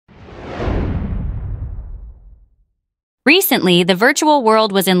Recently, the virtual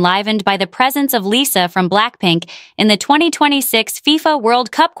world was enlivened by the presence of Lisa from BLACKPINK in the 2026 FIFA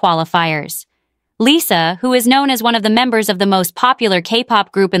World Cup qualifiers. Lisa, who is known as one of the members of the most popular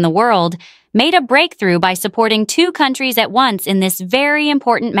K-pop group in the world, made a breakthrough by supporting two countries at once in this very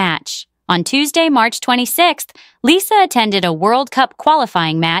important match. On Tuesday, March 26th, Lisa attended a World Cup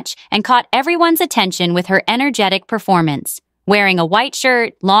qualifying match and caught everyone's attention with her energetic performance. Wearing a white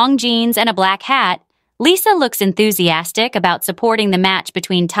shirt, long jeans, and a black hat, Lisa looks enthusiastic about supporting the match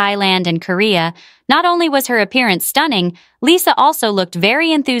between Thailand and Korea. Not only was her appearance stunning, Lisa also looked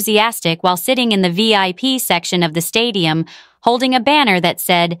very enthusiastic while sitting in the VIP section of the stadium, holding a banner that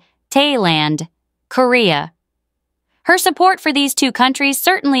said, Thailand, Korea. Her support for these two countries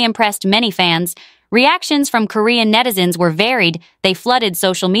certainly impressed many fans. Reactions from Korean netizens were varied. They flooded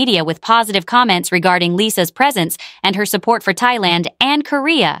social media with positive comments regarding Lisa's presence and her support for Thailand and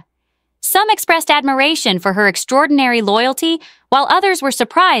Korea. Some expressed admiration for her extraordinary loyalty, while others were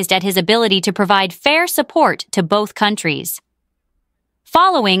surprised at his ability to provide fair support to both countries.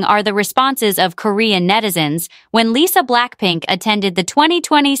 Following are the responses of Korean netizens when Lisa BLACKPINK attended the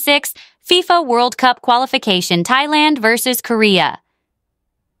 2026 FIFA World Cup qualification Thailand versus Korea.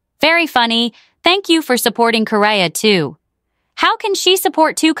 Very funny. Thank you for supporting Korea too. How can she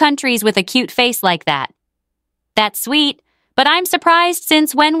support two countries with a cute face like that? That's sweet. But I'm surprised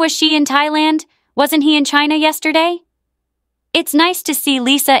since when was she in Thailand? Wasn't he in China yesterday? It's nice to see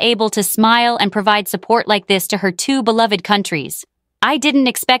Lisa able to smile and provide support like this to her two beloved countries. I didn't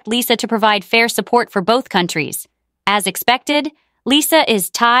expect Lisa to provide fair support for both countries. As expected, Lisa is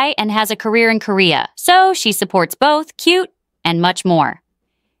Thai and has a career in Korea, so she supports both, cute, and much more.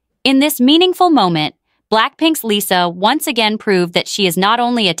 In this meaningful moment, BLACKPINK's Lisa once again proved that she is not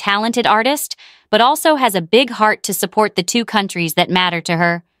only a talented artist, but also has a big heart to support the two countries that matter to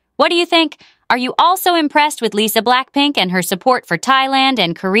her. What do you think? Are you also impressed with Lisa BLACKPINK and her support for Thailand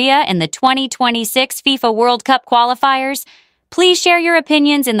and Korea in the 2026 FIFA World Cup qualifiers? Please share your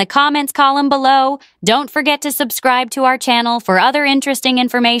opinions in the comments column below. Don't forget to subscribe to our channel for other interesting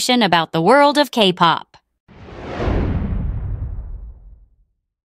information about the world of K-pop.